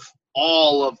of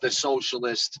all of the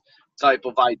socialist type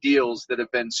of ideals that have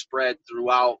been spread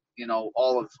throughout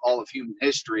all of human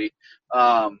history.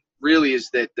 Really is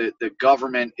that the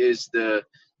government is the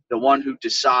one who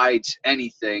decides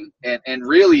anything, and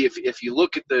really if you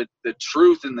look at the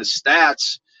truth and the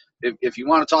stats, if you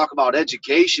want to talk about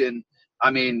education,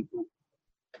 I mean,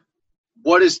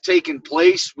 what has taken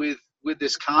place with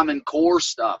this Common Core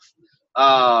stuff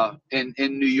in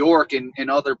New York and in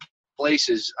other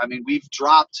places? I mean, we've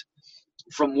dropped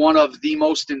from one of the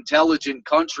most intelligent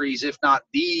countries, if not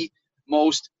the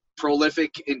most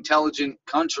prolific, intelligent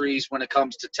countries when it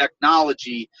comes to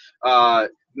technology,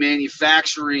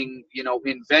 manufacturing,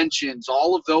 inventions,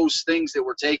 all of those things that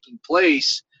were taking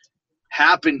place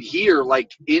happened here,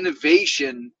 like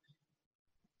innovation.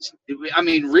 I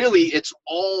mean, really, it's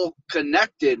all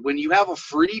connected. When you have a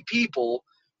free people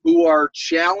who are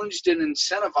challenged and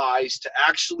incentivized to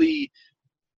actually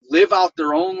live out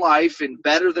their own life and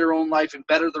better their own life and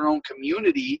better their own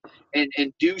community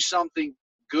and do something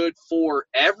good for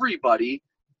everybody,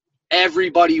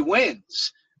 everybody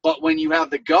wins. But when you have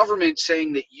the government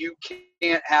saying that you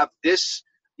can't have this,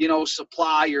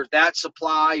 supply or that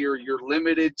supply, or you're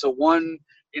limited to one,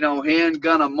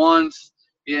 handgun a month,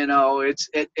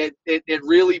 it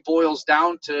really boils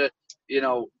down to,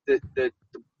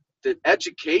 the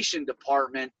education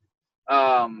department.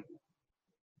 I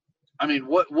mean,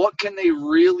 what can they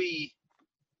really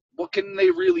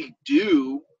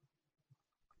do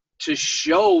to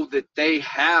show that they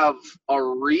have a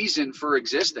reason for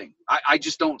existing? I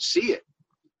just don't see it.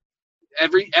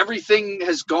 Everything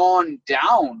has gone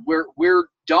down. We're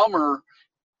dumber,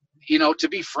 to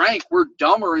be frank, we're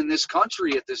dumber in this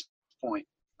country at this point.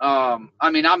 I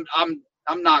mean, I'm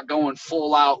not going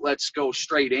full out, let's go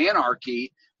straight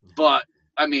anarchy, but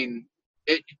I mean,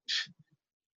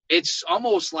 it's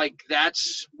almost like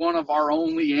that's one of our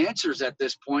only answers at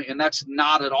this point, and that's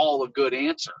not at all a good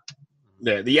answer.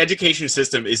 The education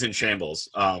system is in shambles.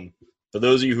 For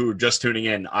those of you who are just tuning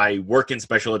in, I work in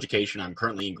special education. I'm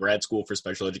currently in grad school for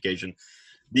special education.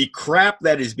 The crap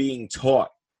that is being taught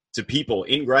to people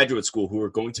in graduate school who are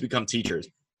going to become teachers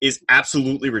is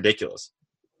absolutely ridiculous.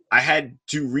 I had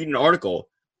to read an article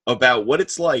about what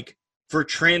it's like for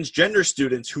transgender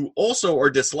students who also are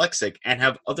dyslexic and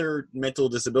have other mental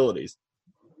disabilities.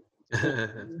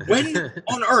 When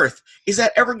on earth is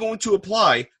that ever going to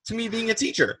apply to me being a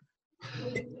teacher?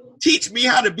 Teach me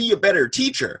how to be a better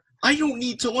teacher. I don't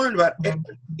need to learn about it.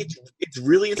 It's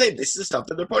really insane. This is the stuff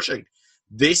that they're pushing.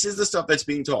 This is the stuff that's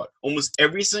being taught. Almost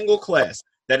every single class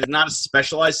that is not a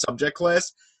specialized subject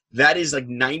class, that is like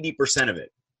 90% of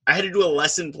it. I had to do a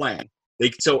lesson plan.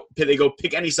 They go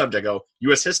pick any subject. Go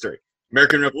U.S. history,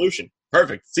 American Revolution.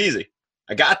 Perfect. It's easy.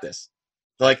 I got this.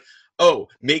 They're like, oh,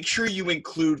 make sure you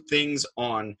include things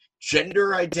on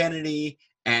gender identity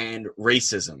and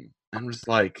racism. I'm just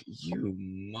like, you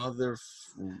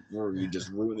you just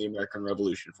ruined the American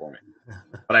Revolution for me.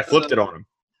 But I flipped it on him.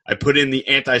 I put in the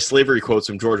anti-slavery quotes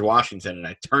from George Washington, and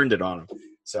I turned it on him.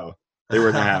 So They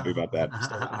were not happy about that.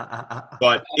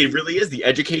 But it really is. The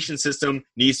education system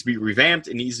needs to be revamped.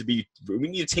 We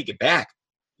need to take it back.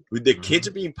 The kids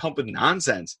are being pumped with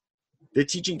nonsense. They're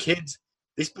teaching kids.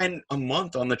 They spend a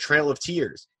month on the Trail of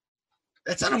Tears.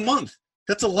 That's not a month.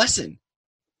 That's a lesson.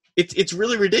 It's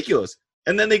really ridiculous.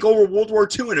 And then they go over World War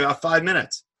II in about 5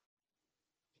 minutes.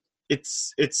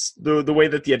 It's the way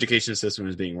that the education system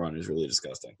is being run is really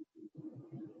disgusting.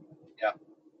 Yeah.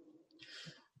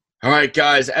 All right,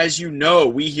 guys. As you know,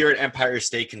 we here at Empire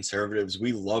State Conservatives,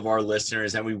 we love our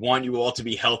listeners, and we want you all to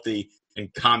be healthy in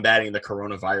combating the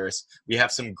coronavirus. We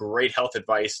have some great health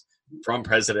advice from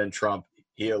President Trump.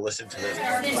 Here, listen to this.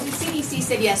 President, the CDC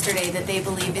said yesterday that they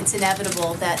believe it's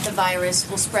inevitable that the virus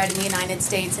will spread in the United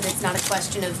States, and it's not a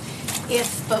question of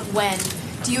if, but when.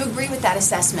 Do you agree with that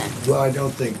assessment? Well, I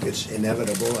don't think it's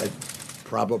inevitable. It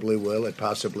probably will. It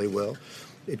possibly will.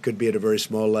 It could be at a very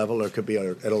small level or it could be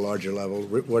at a larger level.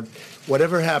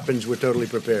 Whatever happens, we're totally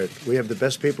prepared. We have the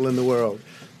best people in the world.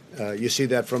 You see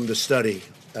that from the study.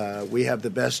 We have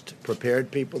the best prepared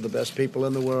people, the best people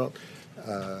in the world.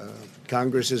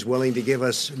 Congress is willing to give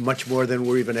us much more than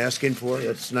we're even asking for.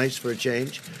 That's nice for a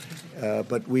change.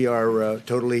 But we are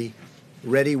totally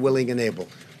ready, willing, and able.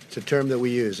 It's a term that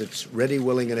we use. It's ready,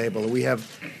 willing, and able. We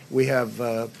have.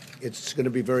 It's going to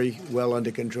be very well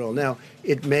under control. Now,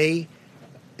 it may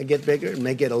get bigger. It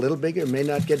may get a little bigger. It may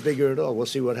not get bigger at all. We'll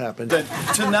see what happens.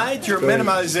 Tonight, you're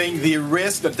minimizing the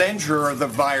risk, the danger of the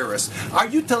virus. Are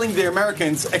you telling the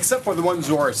Americans, except for the ones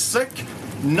who are sick,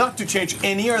 not to change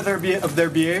any of their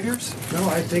behaviors? No,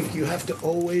 I think you have to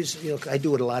always, I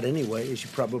do it a lot anyway, as you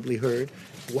probably heard.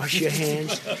 Wash your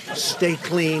hands, stay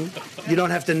clean. You don't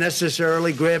have to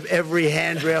necessarily grab every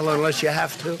handrail unless you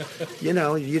have to.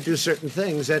 You do certain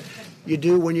things that you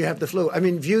do when you have the flu. I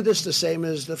mean, view this the same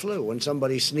as the flu. When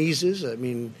somebody sneezes,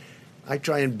 I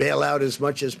try and bail out as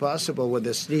much as possible with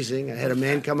the sneezing. I had a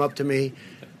man come up to me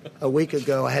a week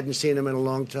ago. I hadn't seen him in a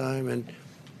long time, and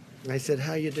I said,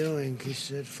 "How you doing?" He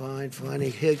said, "Fine, fine."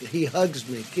 He hugs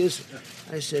me, kisses.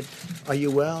 I said, "Are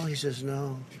you well?" He says,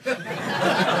 "No."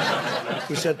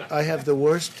 He said, "I have the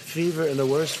worst fever and the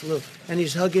worst flu." And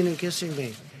he's hugging and kissing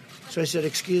me. So I said,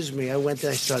 "Excuse me." I went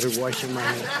and I started washing my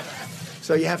hands.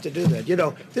 So you have to do that.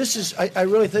 This is, I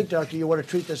really think, Doctor, you want to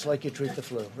treat this like you treat the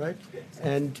flu, right?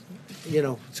 And,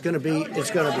 it's going to be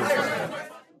fun.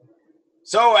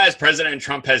 So as President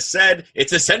Trump has said,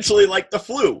 it's essentially like the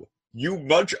flu. You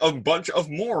bunch of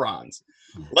morons.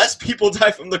 Less people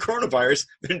die from the coronavirus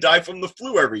than die from the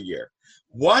flu every year.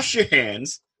 Wash your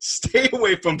hands, stay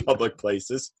away from public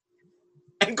places,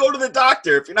 and go to the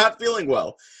doctor if you're not feeling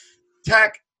well.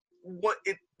 Tack,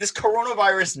 this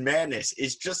coronavirus madness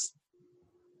is just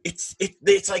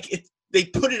it's like they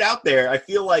put it out there. I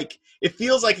feel like it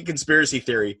feels like a conspiracy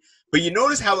theory. But you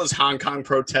notice how those Hong Kong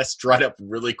protests dried up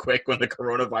really quick when the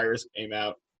coronavirus came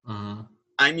out. Mm-hmm.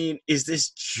 I mean, is this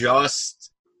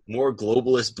just more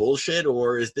globalist bullshit,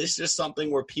 or is this just something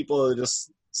where people are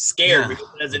just scared because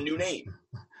it has a new name?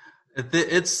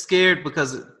 It's scared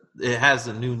because it has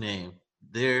a new name.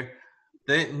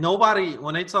 Nobody,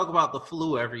 when they talk about the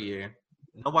flu every year,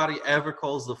 nobody ever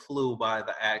calls the flu by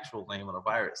the actual name of the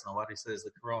virus. Nobody says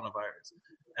the coronavirus.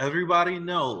 Everybody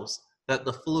knows that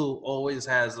the flu always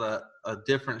has a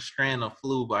different strand of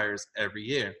flu virus every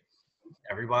year.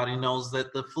 Everybody knows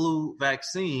that the flu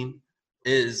vaccine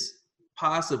is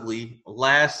possibly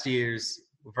last year's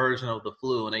version of the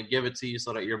flu, and they give it to you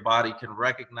so that your body can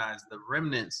recognize the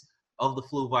remnants of the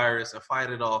flu virus and fight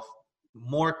it off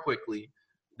more quickly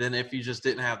than if you just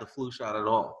didn't have the flu shot at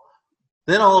all.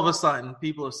 Then all of a sudden,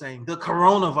 people are saying the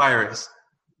coronavirus.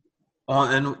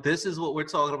 And this is what we're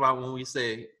talking about when we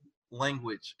say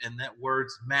language and that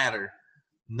words matter.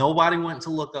 Nobody went to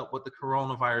look up what the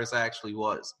coronavirus actually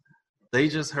was. They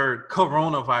just heard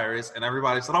coronavirus and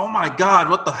everybody said, "Oh my God,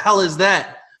 what the hell is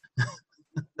that?"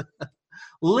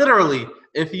 Literally,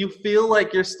 if you feel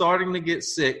like you're starting to get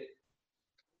sick,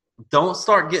 don't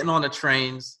start getting on the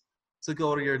trains to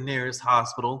go to your nearest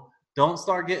hospital. Don't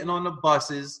start getting on the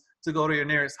buses to go to your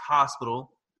nearest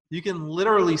hospital. You can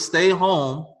literally stay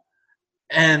home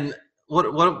and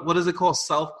what is it called?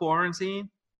 Self-quarantine?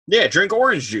 Yeah, drink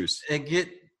orange juice. And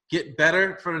get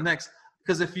better for the next,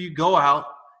 because if you go out,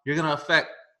 you're going to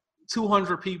affect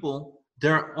 200 people.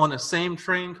 They're on the same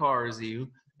train car as you,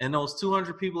 and those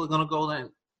 200 people are going to go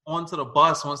then onto the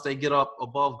bus once they get up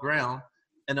above ground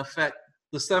and affect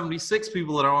the 76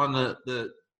 people that are on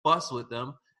the bus with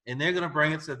them, and they're going to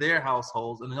bring it to their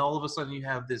households, and then all of a sudden you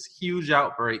have this huge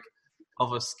outbreak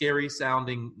of a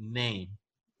scary-sounding name,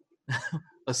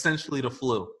 essentially the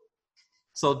flu.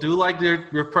 So do like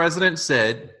your president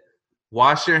said,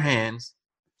 wash your hands,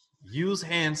 use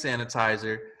hand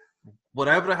sanitizer,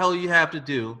 whatever the hell you have to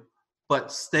do,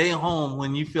 but stay home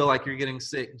when you feel like you're getting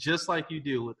sick, just like you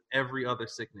do with every other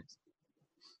sickness.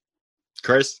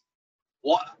 Chris?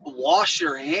 Wash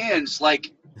your hands.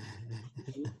 Like,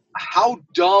 how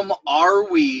dumb are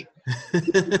we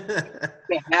to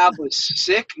have a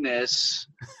sickness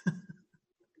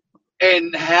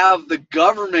and have the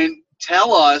government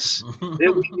tell us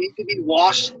that we need to be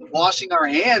washing our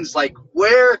hands? Like,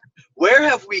 where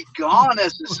have we gone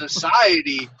as a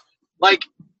society? Like,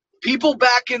 people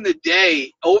back in the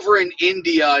day over in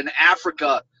India and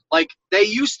Africa, like, they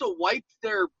used to wipe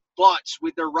their butts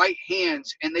with their right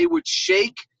hands, and they would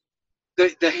shake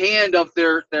the hand of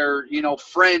their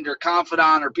friend or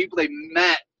confidant or people they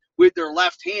met with their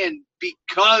left hand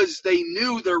because they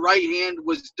knew their right hand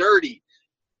was dirty.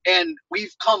 And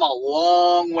we've come a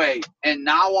long way. And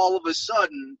now all of a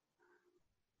sudden,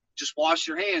 just wash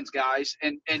your hands, guys.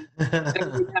 And then we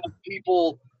have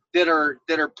people that are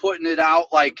putting it out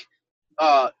like,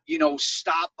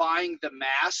 stop buying the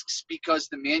masks because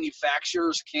the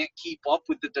manufacturers can't keep up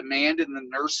with the demand, and the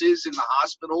nurses in the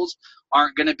hospitals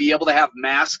aren't going to be able to have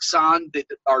masks on that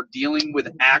are dealing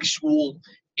with actual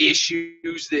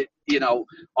issues that,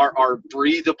 are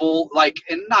breathable. Like,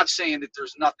 and not saying that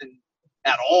there's nothing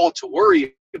at all to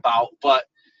worry about, but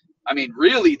I mean,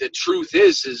 really the truth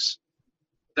is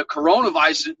the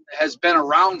coronavirus has been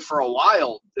around for a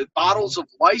while. The bottles of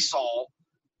Lysol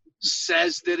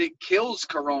says that it kills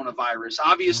coronavirus.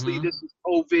 Obviously, this is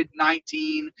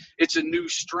COVID-19. It's a new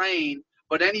strain,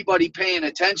 but anybody paying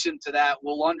attention to that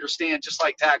will understand, just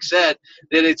like Tack said,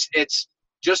 that it's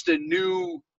just a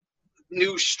new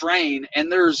strain,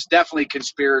 and there's definitely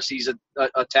conspiracies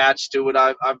attached to it.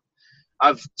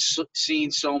 I've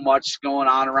seen so much going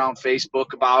on around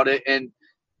Facebook about it, and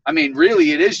I mean,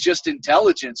 really, it is just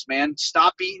intelligence, man.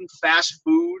 Stop eating fast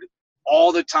food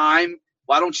all the time.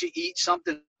 Why don't you eat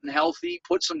something healthy?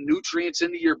 Put some nutrients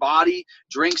into your body.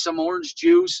 Drink some orange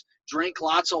juice. Drink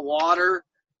lots of water.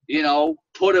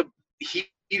 Put a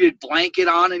heated blanket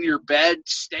on in your bed.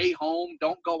 Stay home.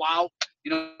 Don't go out,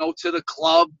 to the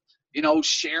club,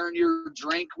 sharing your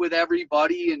drink with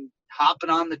everybody and hopping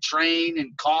on the train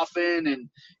and coughing and,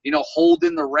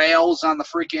 holding the rails on the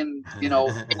freaking, L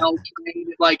train.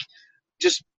 Like,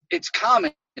 just, it's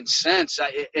common sense.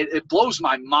 It blows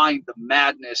my mind, the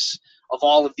madness of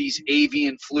all of these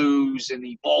avian flus and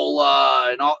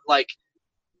Ebola and all. Like,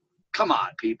 come on,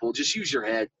 people, just use your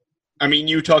head. I mean,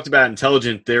 you talked about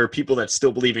intelligent. There are people that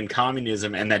still believe in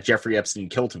communism and that Jeffrey Epstein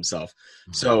killed himself.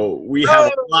 So we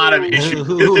have a lot of issues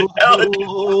with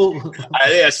intelligence.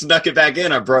 I snuck it back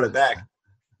in. I brought it back.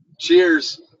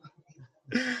 Cheers.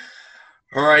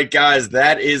 All right, guys,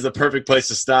 that is the perfect place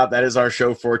to stop. That is our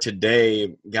show for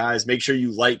today. Guys, make sure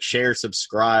you like, share,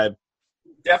 subscribe.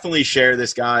 Definitely share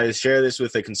this, guys. Share this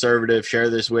with a conservative.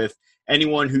 Share this with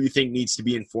anyone who you think needs to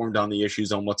be informed on the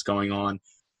issues, on what's going on.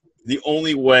 The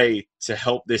only way to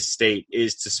help this state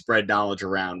is to spread knowledge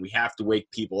around. We have to wake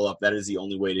people up. That is the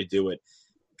only way to do it.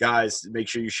 Guys, make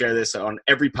sure you share this on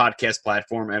every podcast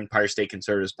platform, Empire State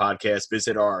Conservatives Podcast.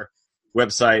 Visit our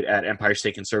website at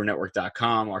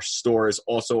EmpireStateConservativeNetwork.com. Our store is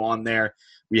also on there.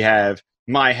 We have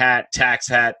my hat, Tack's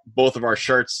hat, both of our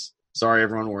shirts. Sorry,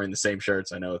 everyone, we're in the same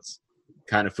shirts. I know it's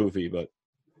kind of foofy, but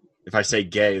if I say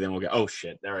gay, then we'll go, oh,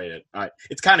 shit. All right.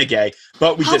 It's kind of gay,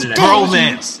 but we did it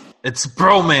anyway. It's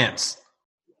bromance.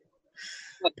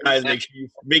 Guys,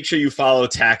 make sure you follow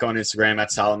Tack on Instagram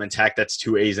at Solomon Tack. That's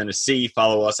 2 A's and a C.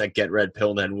 Follow us at Get Red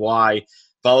Pilled NY.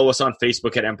 Follow us on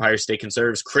Facebook at Empire State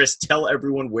Conservatives. Chris, tell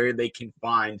everyone where they can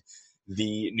find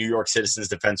the New York Citizens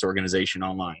Defense Organization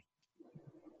online.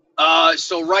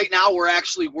 So right now we're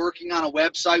actually working on a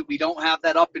website. We don't have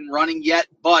that up and running yet,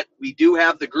 but we do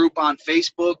have the group on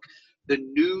Facebook, the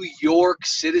New York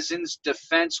Citizens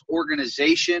Defense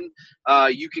Organization.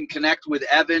 You can connect with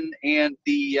Evan and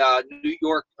the New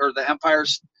York or the Empire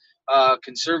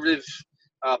Conservative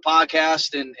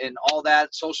podcast and all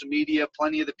that, social media.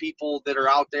 Plenty of the people that are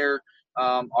out there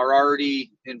are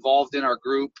already involved in our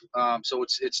group, so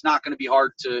it's not going to be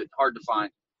hard to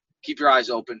find. Keep your eyes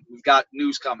open. We've got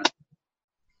news coming.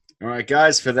 All right,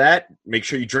 guys, for that, make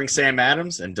sure you drink Sam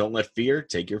Adams and don't let fear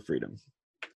take your freedom.